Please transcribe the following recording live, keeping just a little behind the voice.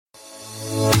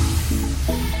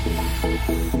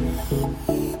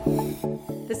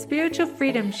The Spiritual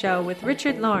Freedom Show with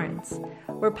Richard Lawrence,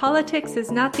 where politics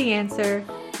is not the answer,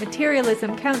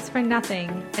 materialism counts for nothing,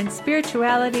 and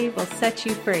spirituality will set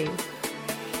you free.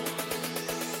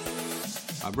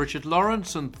 I'm Richard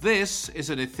Lawrence, and this is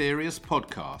an Atheists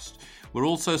podcast. We're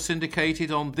also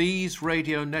syndicated on these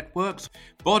radio networks: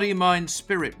 Body, Mind,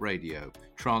 Spirit Radio,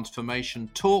 Transformation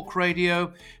Talk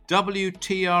Radio,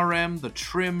 WTRM, the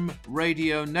Trim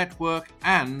Radio Network,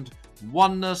 and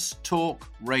Oneness Talk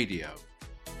Radio.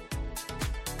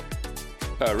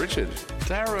 Richard.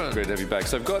 Darren. Great to have you back.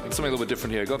 So I've got something a little bit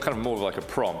different here. I've got kind of more of like a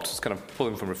prompt. It's kind of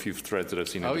pulling from a few threads that I've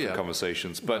seen in different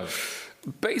conversations. But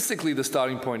basically the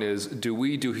starting point is, do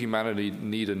humanity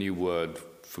need a new word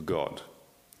for God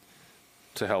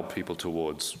to help people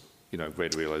towards,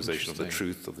 greater realization of the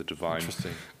truth of the divine?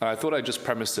 Interesting. And I thought I'd just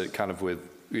premise it kind of with,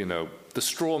 the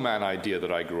straw man idea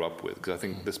that I grew up with, because I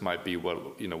think this might be where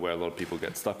a lot of people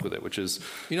get stuck with it, which is...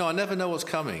 I never know what's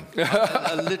coming.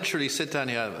 I literally sit down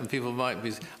here and people might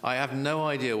be... I have no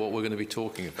idea what we're going to be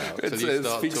talking about. It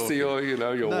speaks talking to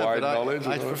your wide knowledge.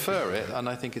 I prefer it, and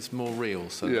I think it's more real,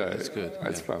 so it's good.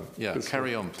 It's fun. Yeah,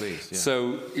 carry on, please. Yeah.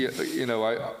 So,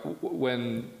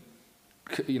 when...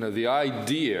 the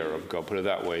idea of God, put it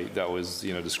that way, that was,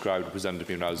 described, presented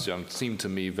to me when I was young, seemed to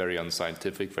me very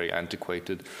unscientific, very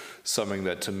antiquated, something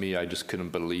that to me I just couldn't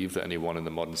believe that anyone in the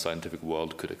modern scientific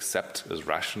world could accept as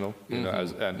rational,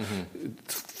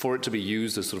 for it to be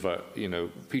used as sort of a,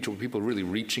 people really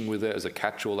reaching with it as a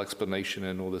catch-all explanation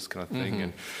and all this kind of thing,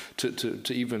 and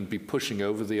to even be pushing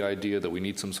over the idea that we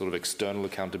need some sort of external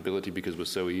accountability because we're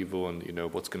so evil and,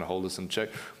 what's going to hold us in check.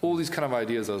 All these kind of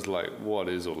ideas, I was like, what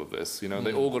is all of this?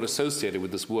 They all got associated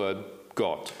with this word,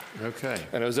 God. Okay.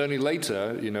 And it was only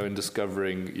later, in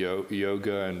discovering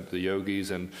yoga and the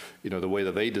yogis and, the way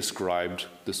that they described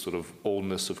this sort of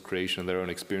allness of creation and their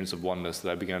own experience of oneness, that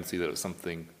I began to see that it was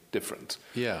something different.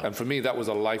 Yeah. And for me, that was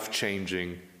a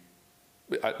life-changing,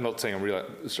 I'm not saying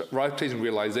life-changing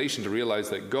realization to realize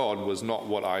that God was not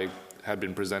what I had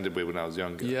been presented with when I was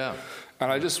younger. Yeah.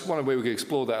 And I just wonder where we could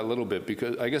explore that a little bit,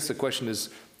 because I guess the question is,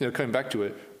 coming back to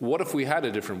it, what if we had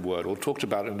a different word or talked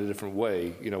about it in a different way?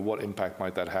 What impact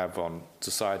might that have on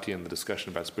society and the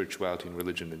discussion about spirituality and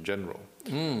religion in general?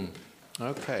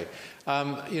 Okay.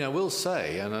 We'll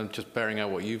say, and I'm just bearing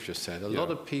out what you've just said, a lot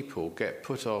of people get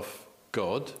put off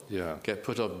God, get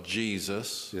put off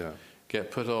Jesus,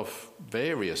 get put off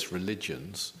various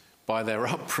religions by their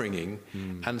upbringing,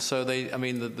 and so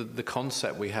the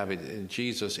concept we have in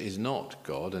Jesus is not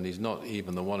God, and he's not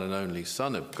even the one and only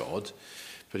Son of God,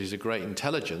 but he's a great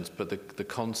intelligence, but the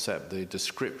concept, the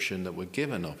description that we're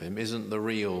given of him isn't the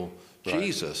real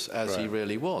Jesus as he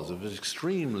really was. It was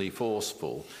extremely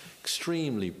forceful,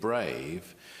 extremely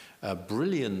brave, a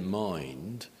brilliant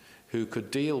mind who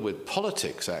could deal with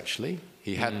politics, actually.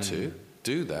 He had to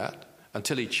do that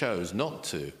until he chose not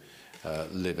to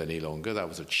live any longer. That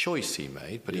was a choice he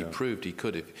made, but he proved he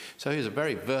could. So he's a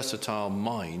very versatile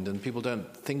mind, and people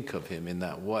don't think of him in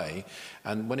that way.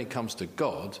 And when it comes to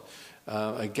God,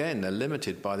 again, they're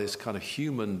limited by this kind of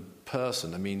human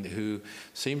person, who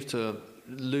seems to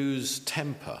lose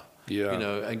temper,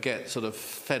 and get sort of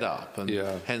fed up. And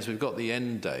hence we've got the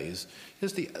end days.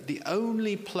 Here's the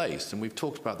only place, and we've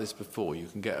talked about this before, you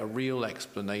can get a real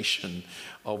explanation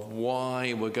of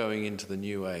why we're going into the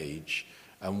new age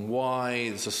and why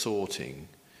there's a sorting.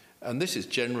 And this is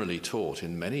generally taught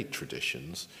in many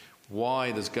traditions,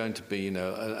 why there's going to be,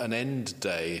 an end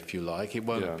day, if you like. It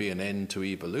won't be an end to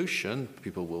evolution.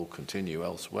 People will continue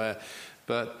elsewhere.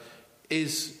 But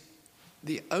is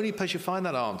the only place you find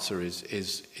that answer is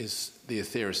the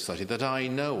Atheist Society that I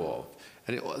know of.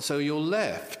 And so you're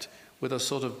left with a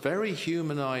sort of very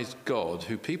humanized God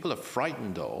who people are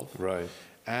frightened of,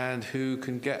 and who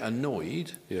can get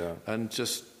annoyed and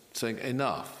just saying,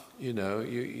 enough,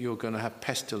 you're going to have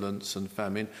pestilence and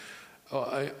famine.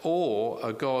 Or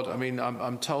a God,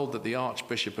 I'm told that the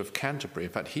Archbishop of Canterbury,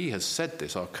 in fact, he has said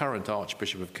this, our current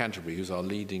Archbishop of Canterbury, who's our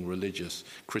leading religious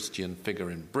Christian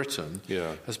figure in Britain,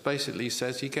 has basically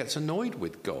says he gets annoyed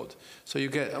with God. So you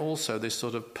get also this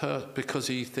sort of, because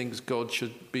he thinks God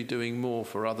should be doing more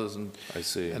for others and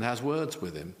has words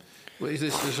with him. Well,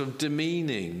 this sort of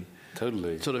demeaning,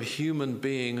 sort of human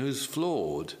being who's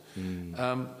flawed.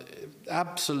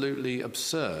 Absolutely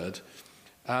absurd.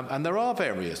 And there are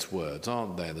various words,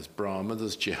 aren't there? There's Brahma,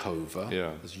 there's Jehovah,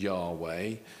 there's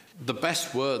Yahweh. The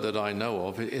best word that I know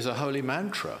of is a holy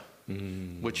mantra,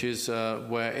 which is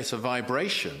where it's a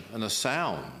vibration and a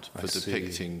sound for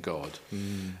depicting God.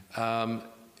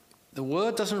 the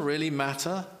word doesn't really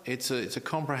matter. It's a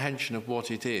comprehension of what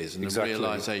it is and a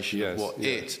realization of what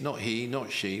it, not he,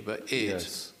 not she, but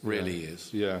it really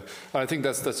is. Yeah, and I think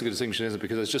that's a good distinction, isn't it?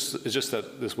 Because it's just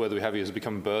that this word that we have here has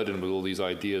become burdened with all these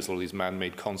ideas, all these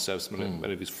man-made concepts,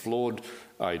 many of these flawed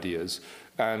ideas,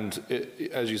 and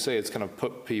as you say, it's kind of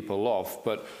put people off.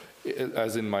 But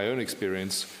as in my own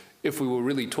experience, if we were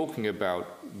really talking about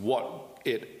what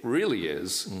it really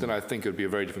is, then I think it would be a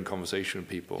very different conversation with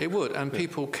people. It would, and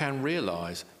people can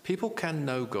realize, people can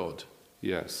know God.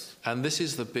 Yes. And this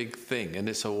is the big thing, and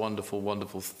it's a wonderful,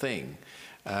 wonderful thing.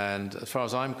 And as far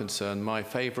as I'm concerned, my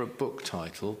favorite book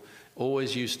title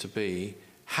always used to be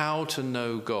How to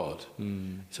Know God.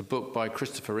 It's a book by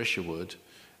Christopher Isherwood,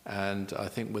 and I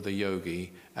think with a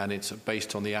yogi, and it's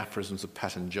based on the aphorisms of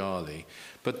Patanjali.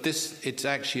 But it's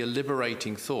actually a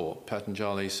liberating thought.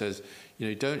 Patanjali says,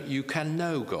 you can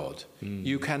know God.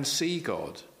 You can see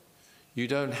God. You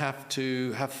don't have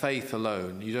to have faith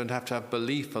alone. You don't have to have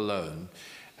belief alone.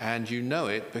 And you know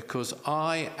it because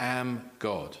I am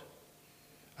God.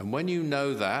 And when you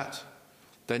know that,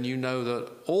 then you know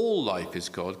that all life is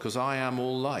God because I am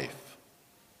all life.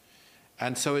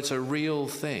 And so it's a real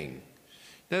thing.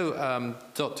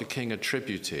 Dr. King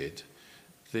attributed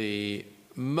the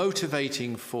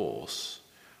motivating force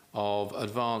of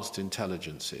advanced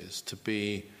intelligences to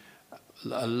be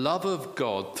a love of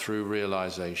God through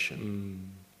realization.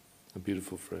 A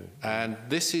beautiful phrase. And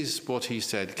this is what he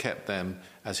said kept them,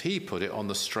 as he put it, on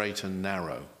the straight and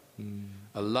narrow.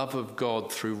 A love of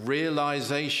God through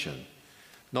realization,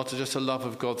 not just a love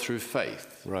of God through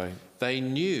faith. Right. They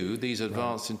knew these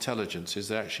advanced intelligences,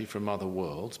 they're actually from other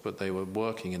worlds, but they were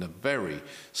working in a very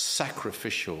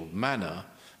sacrificial manner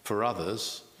for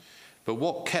others. But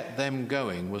what kept them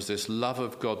going was this love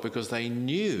of God, because they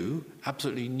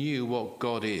absolutely knew what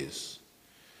God is.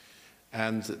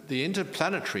 And the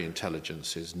interplanetary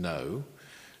intelligences know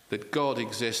that God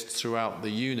exists throughout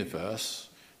the universe.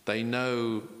 They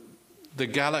know the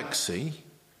galaxy,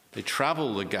 they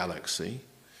travel the galaxy,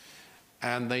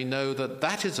 and they know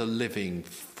that is a living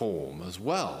form as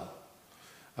well.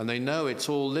 And they know it's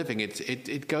all living.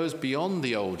 It goes beyond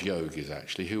the old yogis,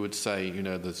 actually, who would say,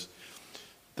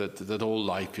 that all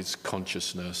life is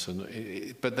consciousness,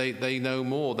 but they know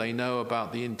more. They know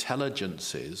about the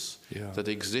intelligences that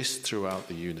exist throughout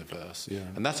the universe,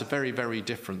 and that's a very, very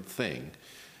different thing.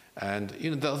 And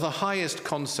the highest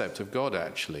concept of God,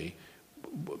 actually,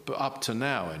 up to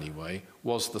now anyway,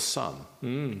 was the sun,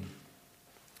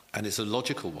 and it's a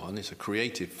logical one. It's a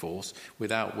creative force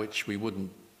without which we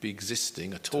wouldn't be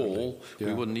existing at all.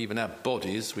 We wouldn't even have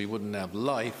bodies, we wouldn't have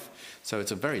life. So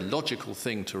it's a very logical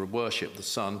thing to worship the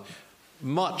sun.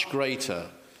 Much greater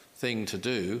thing to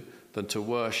do than to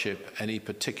worship any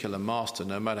particular master,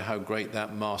 no matter how great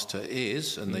that master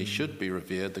is, and they should be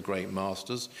revered, the great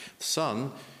masters. The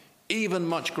sun, even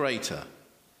much greater.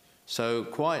 So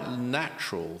quite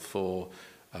natural for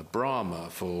Brahma,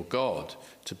 for God,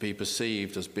 to be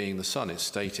perceived as being the sun. It's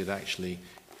stated actually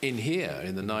in here,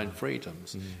 in the Nine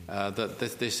Freedoms, that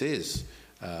this is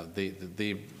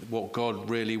what God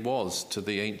really was to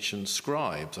the ancient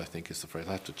scribes, I think is the phrase.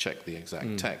 I have to check the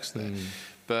exact text there.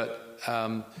 But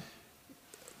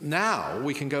now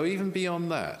we can go even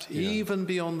beyond that, even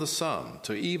beyond the sun,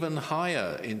 to even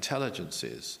higher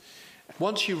intelligences.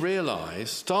 Once you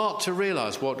start to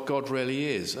realize what God really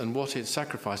is and what it's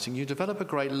sacrificing, you develop a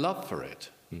great love for it.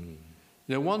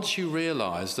 Once you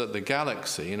realize that the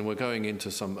galaxy, and we're going into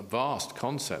some vast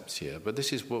concepts here, but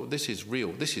this is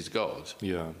real, this is God,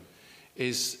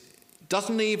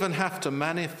 doesn't even have to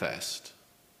manifest,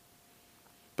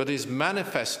 but is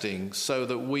manifesting so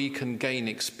that we can gain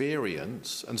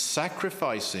experience, and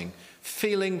sacrificing,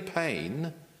 feeling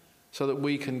pain so that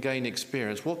we can gain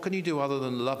experience. What can you do other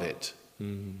than love it?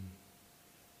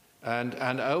 And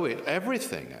owe it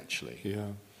everything, actually.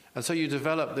 And so you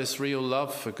develop this real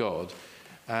love for God.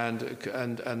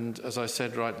 And as I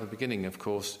said right at the beginning, of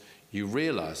course, you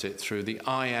realize it through the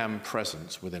I am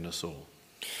presence within us all.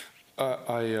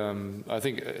 I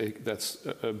think that's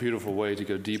a beautiful way to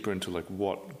go deeper into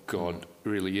what God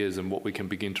really is and what we can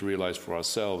begin to realize for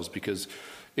ourselves, because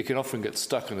it can often get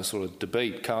stuck in a sort of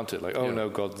debate, can't it? No,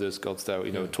 God's this, God's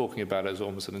that. Talking about it as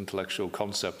almost an intellectual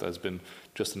concept that has been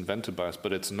just invented by us,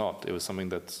 but it's not. It was something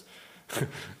that's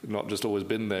not just always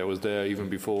been there. It was there even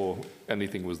before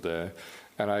anything was there.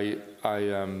 And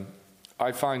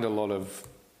I find a lot of,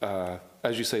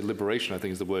 as you say, liberation, I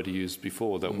think is the word you used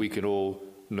before, that we can all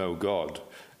know God.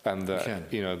 And that,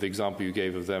 the example you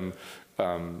gave of them,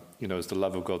 is the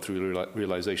love of God through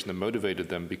realization that motivated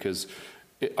them, because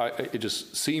it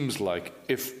just seems like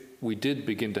if we did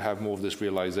begin to have more of this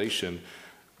realization,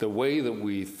 the way that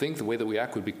we think, the way that we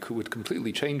act would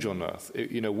completely change on earth.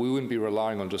 We wouldn't be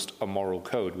relying on just a moral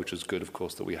code, which is good, of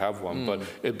course, that we have one, but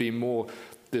it'd be more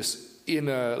this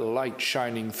inner light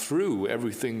shining through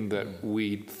everything that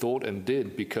we thought and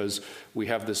did, because we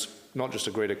have this, not just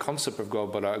a greater concept of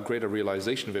God, but a greater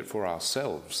realization of it for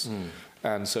ourselves.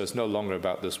 And so it's no longer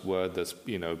about this word that's,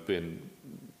 been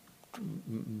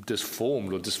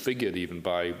disformed or disfigured even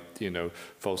by,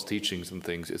 false teachings and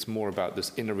things. It's more about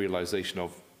this inner realization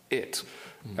of it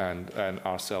and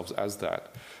ourselves as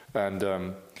that. And,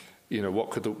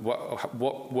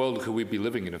 what world could we be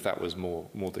living in if that was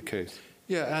more the case?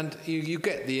 Yeah, and you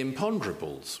get the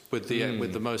imponderables with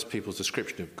the most people's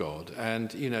description of God,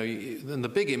 and and the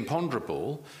big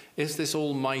imponderable is this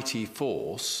almighty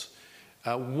force.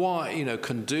 Why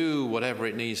can do whatever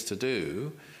it needs to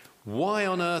do. Why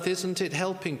on earth isn't it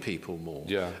helping people more?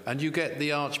 Yeah. And you get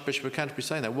the Archbishop of Canterbury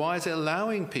saying that. Why is it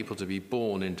allowing people to be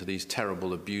born into these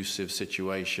terrible abusive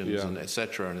situations and et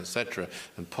cetera,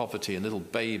 and poverty, and little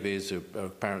babies who are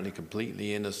apparently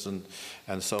completely innocent,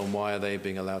 and so on? Why are they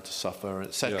being allowed to suffer,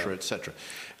 et cetera, et cetera?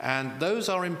 And those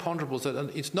are imponderables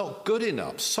that it's not good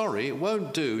enough. Sorry, it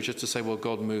won't do just to say, well,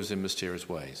 God moves in mysterious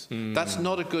ways. That's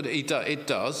not a good... It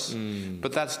does,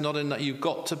 but that's not enough. You've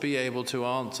got to be able to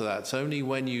answer that. It's only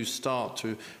when you start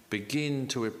to begin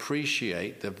to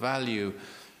appreciate the value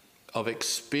of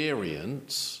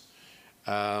experience.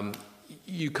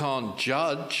 You can't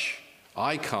judge.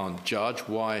 I can't judge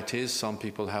why it is some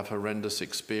people have horrendous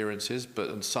experiences, but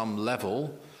on some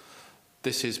level,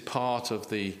 this is part of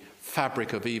the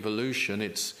fabric of evolution.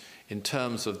 It's in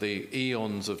terms of the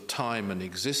eons of time and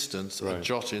existence, a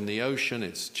jot in the ocean.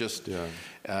 It's just,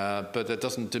 but that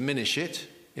doesn't diminish it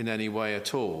in any way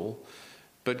at all.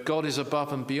 But God is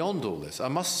above and beyond all this. I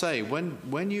must say,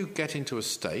 when you get into a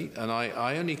state, and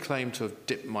I only claim to have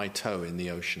dipped my toe in the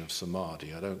ocean of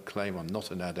samadhi. I don't claim, I'm not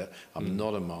an adept, I'm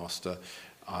not a master,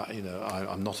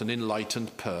 I'm not an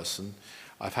enlightened person.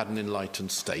 I've had an enlightened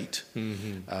state,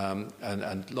 and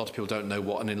a lot of people don't know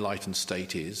what an enlightened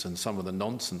state is, and some of the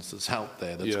nonsense that's out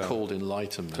there that's called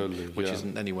enlightenment, which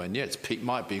isn't anywhere near. It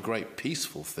might be a great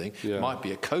peaceful thing, might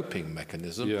be a coping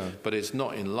mechanism, but it's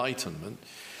not enlightenment.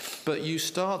 But you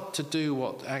start to do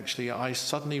what actually I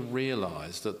suddenly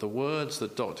realized, that the words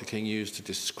that Dr. King used to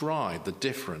describe the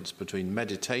difference between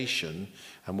meditation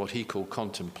and what he called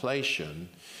contemplation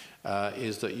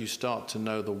is that you start to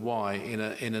know the why in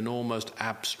an almost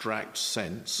abstract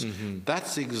sense.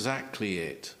 That's exactly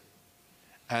it.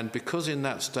 And because in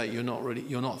that state you're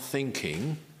not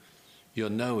thinking, you're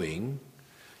knowing,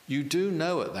 you do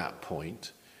know at that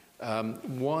point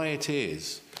why it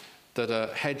is that a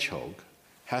hedgehog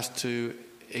has to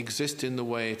exist in the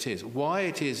way it is. Why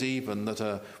it is even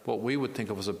that what we would think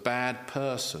of as a bad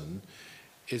person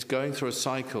is going through a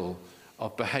cycle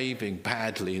of behaving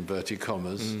badly, inverted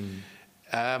commas.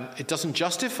 It doesn't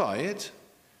justify it,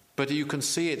 but you can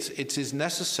see it is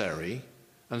necessary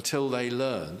until they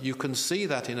learn. You can see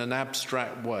that in an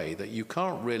abstract way that you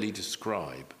can't really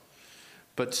describe.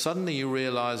 But suddenly you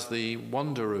realize the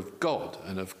wonder of God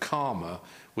and of karma,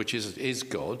 which is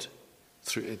God.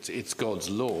 It's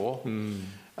God's law,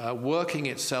 working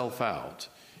itself out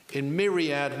in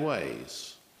myriad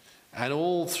ways, and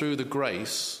all through the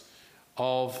grace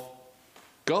of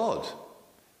God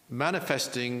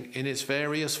manifesting in its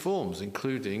various forms,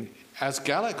 including as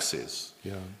galaxies.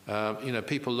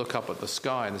 People look up at the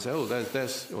sky and they say, oh,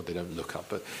 there's, or they don't look up,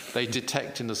 but they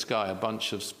detect in the sky a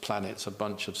bunch of planets, a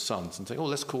bunch of suns, and think, oh,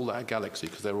 let's call that a galaxy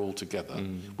because they're all together.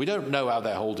 We don't know how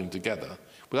they're holding together.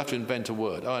 We'll have to invent a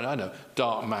word. Oh, I know,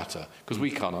 dark matter, because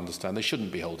we can't understand. They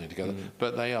shouldn't be holding together,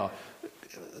 but they are.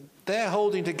 They're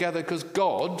holding together because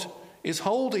God is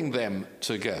holding them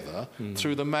together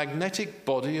through the magnetic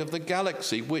body of the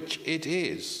galaxy, which it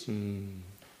is.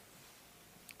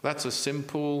 That's a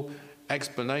simple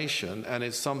explanation, and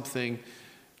it's something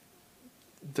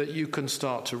that you can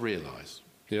start to realize.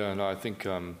 Yeah, no, I think,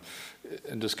 and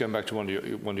just going back to one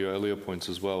of your earlier points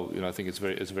as well, I think it's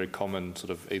a very common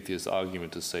sort of atheist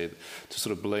argument to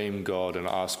sort of blame God and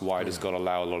ask why does God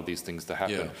allow a lot of these things to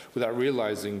happen, without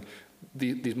realizing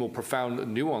these more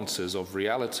profound nuances of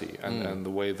reality and the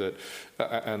way that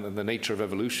and the nature of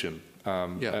evolution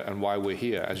and why we're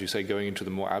here, as you say, going into the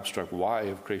more abstract why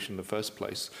of creation in the first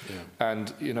place. And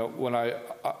when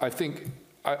I think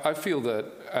I feel that,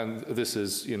 and this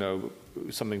is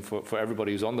something for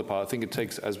everybody who's on the path, I think it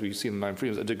takes, as we see in the Nine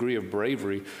Freedoms, a degree of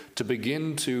bravery to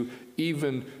begin to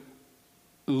even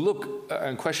look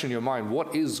and question your mind,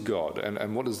 what is God,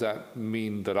 and what does that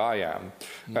mean that I am,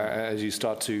 as you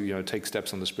start to take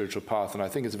steps on the spiritual path. And I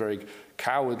think it's a very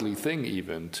cowardly thing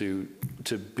even to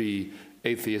be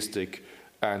atheistic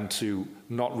and to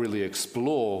not really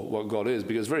explore what God is,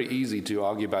 because it's very easy to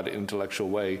argue about it in an intellectual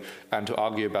way and to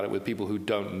argue about it with people who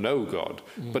don't know God.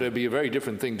 But it'd be a very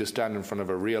different thing to stand in front of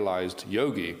a realized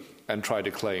yogi and try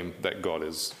to claim that God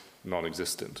is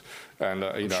non-existent. And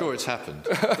I'm sure it's happened.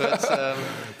 But,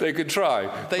 they could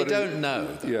try. They don't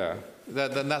know. Yeah.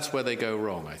 Then that's where they go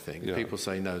wrong, I think. Yeah. People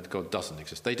say, no, God doesn't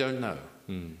exist. They don't know.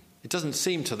 It doesn't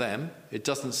seem to them, it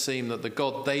doesn't seem that the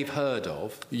God they've heard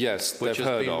of, yes, which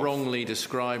has been wrongly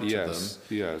described to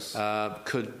them,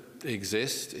 could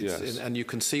exist. And you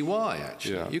can see why,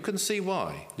 actually. Yeah. You can see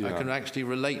why. Yeah. I can actually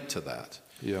relate to that.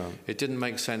 Yeah. It didn't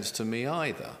make sense to me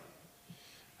either.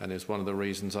 And it's one of the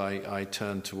reasons I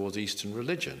turned towards Eastern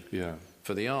religion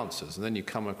for the answers. And then you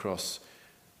come across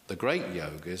the great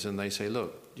yogis and they say,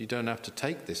 look, you don't have to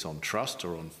take this on trust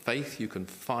or on faith, you can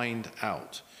find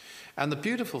out. And the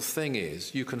beautiful thing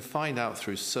is, you can find out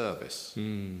through service.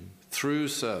 Through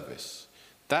service.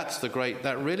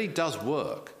 That really does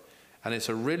work. And it's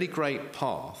a really great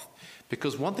path,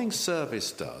 because one thing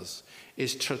service does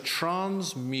is to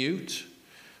transmute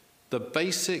the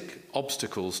basic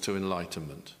obstacles to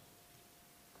enlightenment.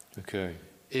 Okay.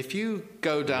 If you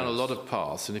go down a lot of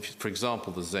paths, and if, for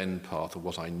example, the Zen path, or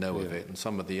what I know of it, and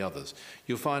some of the others,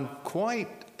 you'll find quite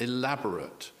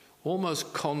elaborate,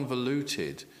 almost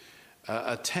convoluted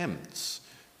attempts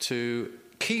to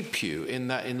keep you in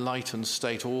that enlightened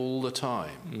state all the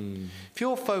time. If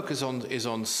your focus is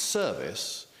on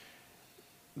service,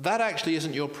 that actually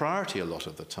isn't your priority a lot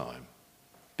of the time,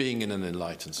 being in an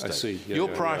enlightened state. I see. Your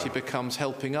priority becomes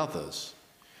helping others.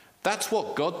 That's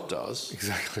what God does.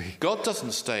 Exactly. God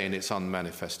doesn't stay in its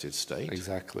unmanifested state.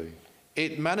 Exactly.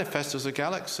 It manifests as a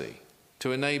galaxy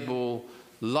to enable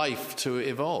life to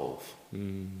evolve.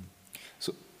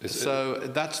 So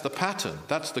that's the pattern.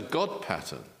 That's the God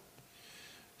pattern.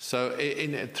 So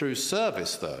through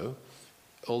service, though,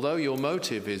 although your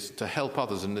motive is to help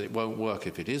others, and it won't work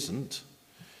if it isn't,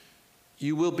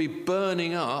 you will be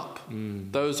burning up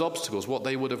those obstacles, what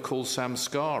they would have called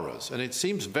samskaras. And it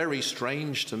seems very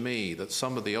strange to me that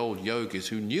some of the old yogis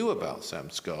who knew about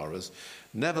samskaras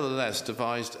nevertheless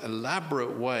devised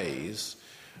elaborate ways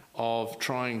of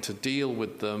trying to deal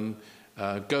with them,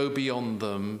 go beyond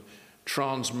them,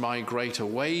 transmigrate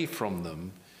away from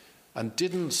them, and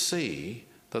didn't see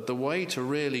that the way to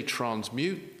really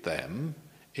transmute them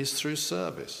is through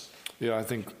service. Yeah, I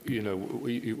think,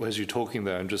 as you're talking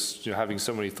there and just having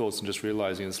so many thoughts and just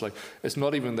realizing it's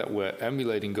not even that we're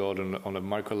emulating God on a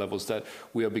micro level, it's that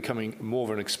we are becoming more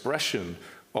of an expression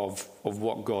of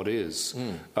what God is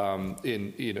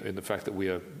in the fact that we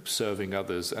are serving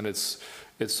others. And it's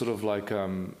sort of like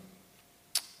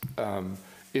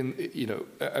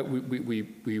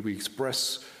we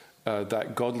express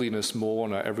that godliness more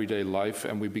in our everyday life,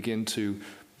 and we begin to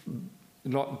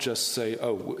not just say,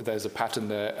 oh, there's a pattern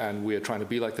there and we are trying to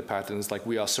be like the pattern. It's like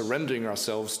we are surrendering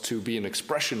ourselves to be an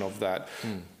expression of that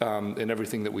in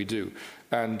everything that we do.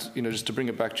 And, just to bring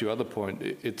it back to your other point,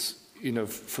 it's,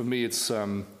 for me, it's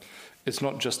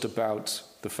not just about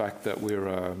the fact that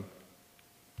we're,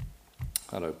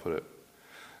 how do I put it?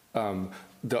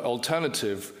 The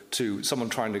alternative to someone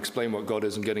trying to explain what God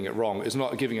is and getting it wrong is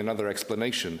not giving another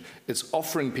explanation. It's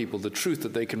offering people the truth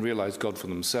that they can realize God for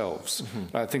themselves.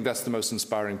 And I think that's the most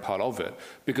inspiring part of it,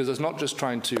 because it's not just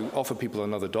trying to offer people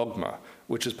another dogma,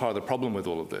 which is part of the problem with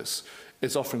all of this.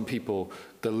 It's offering people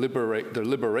the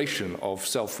liberation of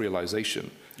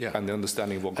self-realization and the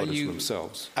understanding of what God is for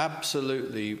themselves.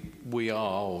 Absolutely, we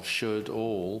are, or should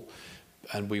all,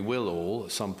 and we will all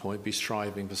at some point be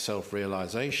striving for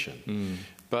self-realization.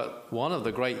 But one of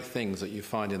the great things that you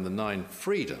find in the 9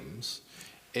 freedoms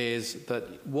is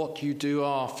that what you do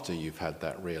after you've had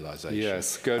that realization.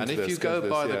 Yes, and if you go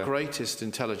by the greatest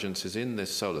intelligences in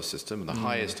this solar system, and the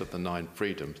highest of the 9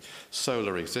 freedoms,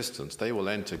 solar existence, they will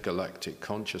enter galactic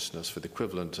consciousness for the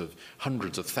equivalent of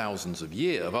hundreds of thousands of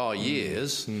our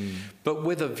years. But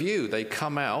with a view, they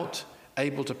come out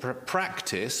able to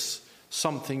practice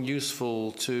something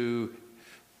useful to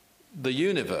the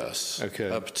universe,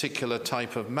 a particular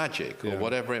type of magic or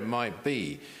whatever it might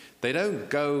be. They don't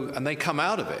go, and they come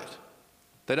out of it.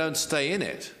 They don't stay in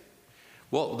it.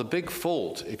 What the big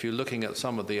fault, if you're looking at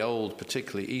some of the old,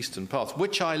 particularly Eastern paths,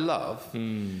 which I love,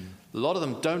 a lot of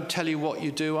them don't tell you what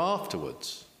you do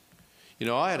afterwards.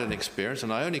 I had an experience,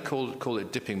 and I only call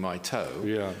it dipping my toe.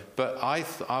 Yeah. But I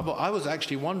was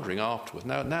actually wondering afterwards.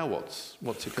 Now what's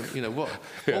it?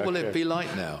 What will it be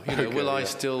like now? Will I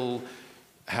still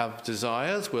have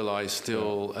desires? Will I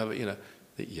still have?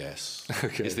 Yes,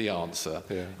 is the answer.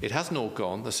 Yeah. It hasn't all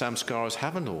gone. The samskaras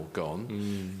haven't all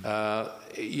gone.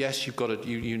 Yes, you've got to.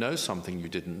 You know something you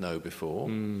didn't know before.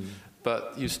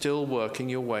 but you're still working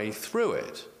your way through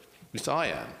it. At least I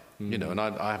am, and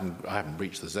I haven't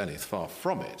reached the zenith, far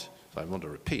from it. So I want to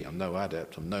repeat, I'm no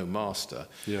adept, I'm no master.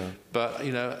 Yeah. But,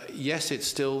 yes, it's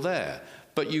still there.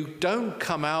 But you don't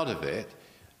come out of it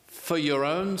for your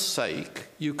own sake,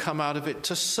 you come out of it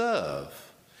to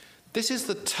serve. This is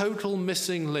the total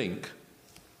missing link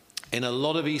in a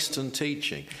lot of Eastern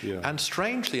teaching. Yeah. And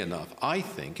strangely enough, I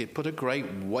think it put a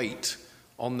great weight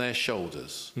on their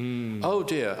shoulders. Oh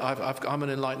dear, I'm an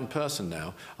enlightened person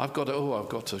now. I've got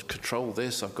to control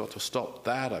this, I've got to stop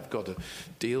that, I've got to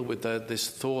deal with this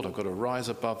thought, I've got to rise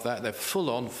above that. They're full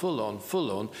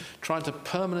on, trying to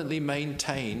permanently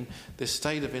maintain this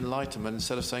state of enlightenment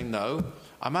instead of saying, no,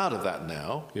 I'm out of that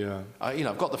now. Yeah.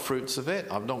 I've got the fruits of it,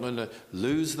 I'm not going to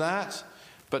lose that,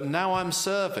 but now I'm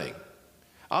serving.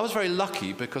 I was very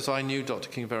lucky because I knew Dr.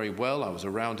 King very well. I was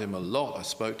around him a lot. I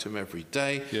spoke to him every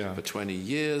day for 20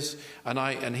 years.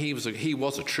 And he was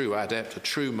a true adept, a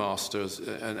true master,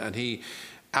 and he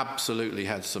absolutely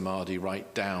had samadhi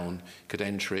right down, could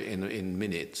enter it in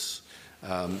minutes.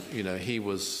 He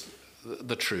was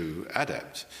the true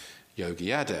adept,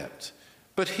 yogi adept.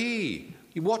 But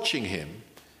watching him,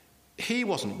 he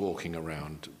wasn't walking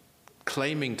around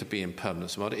claiming to be in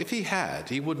permanent samadhi. If he had,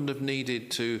 he wouldn't have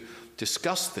needed to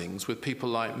discuss things with people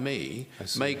like me,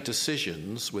 make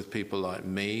decisions with people like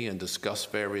me and discuss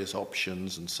various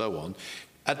options and so on.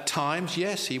 At times,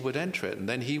 yes, he would enter it and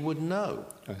then he would know.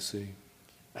 I see.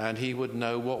 And he would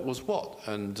know what was what.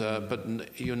 And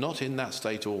but you're not in that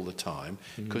state all the time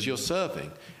because you're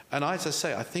serving. And as I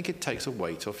say, I think it takes a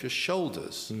weight off your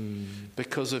shoulders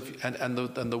because of and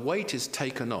the weight is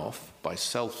taken off by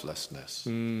selflessness,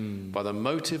 by the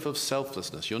motive of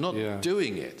selflessness. You're not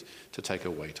doing it to take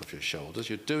a weight off your shoulders.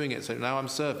 You're doing it so now I'm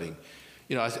serving.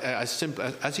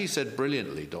 As he said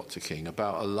brilliantly, Dr. King,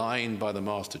 about a line by the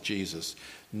Master Jesus,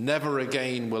 never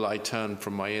again will I turn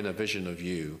from my inner vision of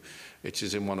you, which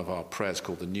is in one of our prayers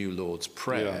called the New Lord's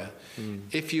Prayer.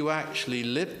 If you actually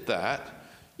lived that,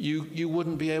 you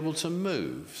wouldn't be able to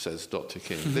move, says Dr.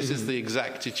 King. This is the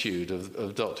exactitude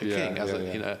of Dr.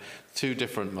 King. Two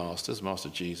different masters, Master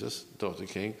Jesus, Dr.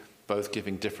 King, both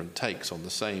giving different takes on the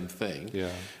same thing. Yeah.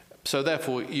 So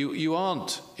therefore, you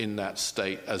aren't in that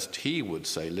state, as he would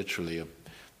say, literally, of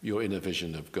your inner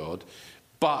vision of God.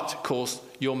 But, of course,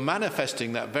 you're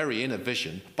manifesting that very inner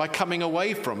vision by coming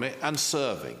away from it and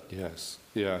serving. Yes,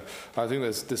 yeah. I think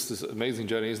there's this amazing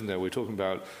journey, isn't there? We're talking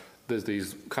about there's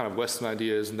these kind of Western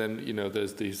ideas, and then,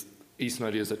 there's these Eastern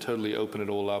ideas that totally open it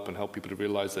all up and help people to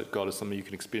realize that God is something you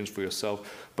can experience for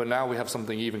yourself. But now we have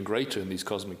something even greater in these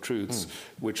cosmic truths,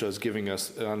 which is giving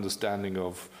us an understanding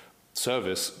of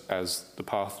service as the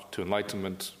path to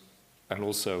enlightenment, and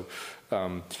also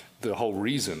the whole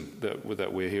reason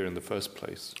that we're here in the first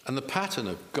place. And the pattern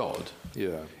of God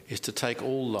is to take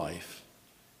all life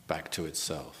back to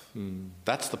itself.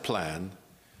 That's the plan,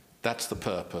 that's the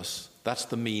purpose, that's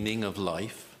the meaning of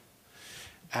life.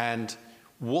 And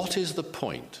what is the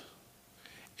point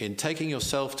in taking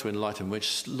yourself to enlightenment,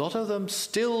 which a lot of them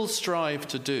still strive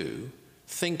to do,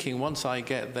 thinking once I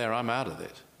get there, I'm out of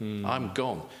it, I'm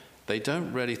gone. They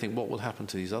don't really think what will happen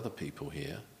to these other people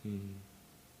here.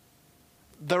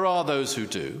 There are those who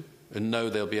do and know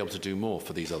they'll be able to do more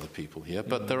for these other people here,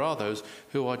 but there are those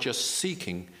who are just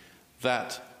seeking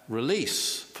that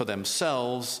release for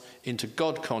themselves into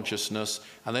God consciousness,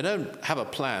 and they don't have a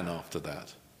plan after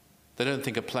that. They don't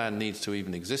think a plan needs to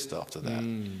even exist after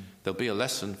that. There'll be a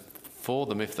lesson for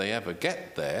them if they ever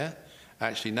get there.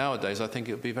 Actually, nowadays, I think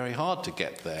it would be very hard to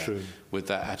get there with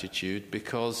that attitude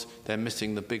because they're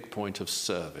missing the big point of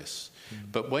service.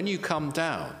 But when you come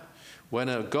down, when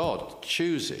a God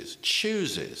chooses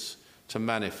to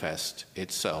manifest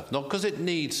itself, not because it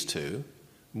needs to,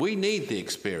 we need the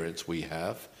experience we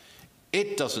have.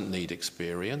 It doesn't need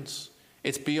experience.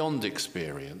 It's beyond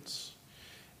experience.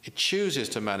 It chooses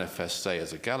to manifest, say,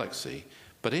 as a galaxy,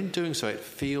 but in doing so, it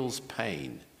feels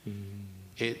pain.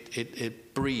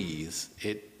 It breathes,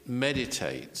 it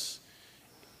meditates,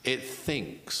 it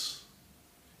thinks.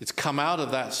 It's come out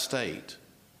of that state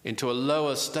into a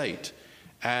lower state,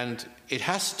 and it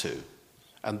has to.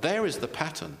 And there is the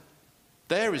pattern.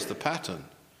 There is the pattern.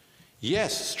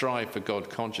 Yes, strive for God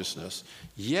consciousness.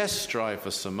 Yes, strive for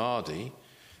samadhi.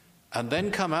 And then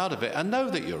come out of it and know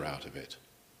that you're out of it.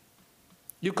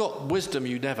 You've got wisdom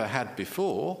you never had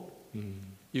before.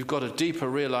 You've got a deeper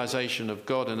realization of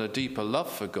God and a deeper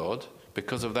love for God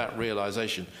because of that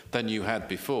realization than you had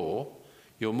before.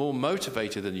 You're more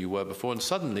motivated than you were before, and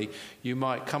suddenly you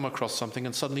might come across something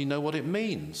and suddenly know what it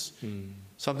means.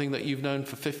 Something that you've known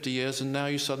for 50 years and now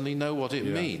you suddenly know what it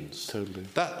means. Totally.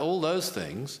 All those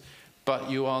things,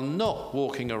 but you are not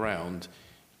walking around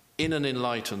in an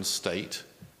enlightened state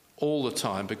all the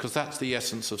time, because that's the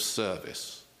essence of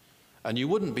service. And you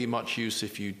wouldn't be much use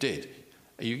if you did.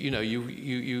 If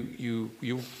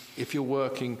you're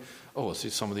working, see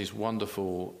some of these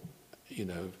wonderful,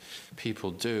 people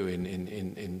do in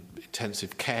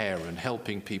intensive care and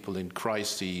helping people in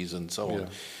crises and so on.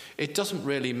 It doesn't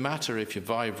really matter if your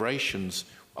vibrations,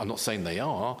 I'm not saying they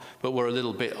are, but we're a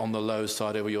little bit on the low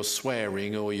side, or you're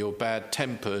swearing, or you're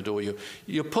bad-tempered, or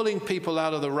you're pulling people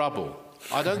out of the rubble.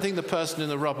 I don't think the person in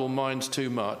the rubble minds too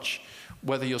much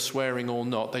whether you're swearing or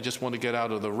not. They just want to get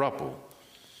out of the rubble.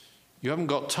 You haven't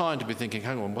got time to be thinking,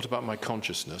 hang on, what about my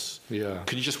consciousness? Yeah.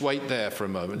 Can you just wait there for a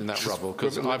moment in that rubble?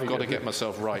 Because I've got to get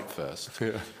myself right first.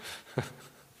 Yeah.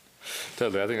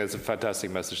 Totally. I think that's a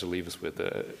fantastic message to leave us with.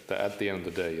 That at the end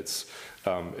of the day, it's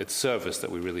service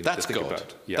that we really need to think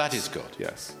about. Yes. That is God.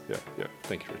 Yes. Yeah.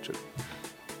 Thank you, Richard.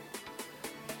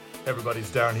 Hey everybody, it's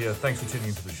Darren here. Thanks for tuning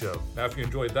into the show. Now, if you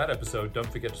enjoyed that episode,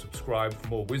 don't forget to subscribe for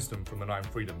more wisdom from the 9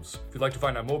 Freedoms. If you'd like to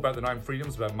find out more about the 9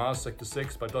 Freedoms, about Mars Sector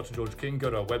 6 by Dr. George King,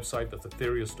 go to our website, that's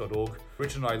atherius.org.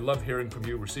 Richard and I love hearing from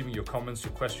you, receiving your comments,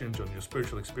 your questions on your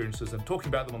spiritual experiences, and talking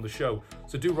about them on the show.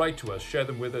 So do write to us, share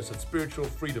them with us at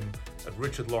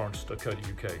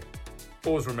spiritualfreedom@richardlawrence.co.uk.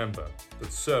 Always remember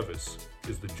that service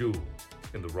is the jewel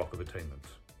in the rock of attainment.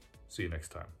 See you next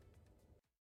time.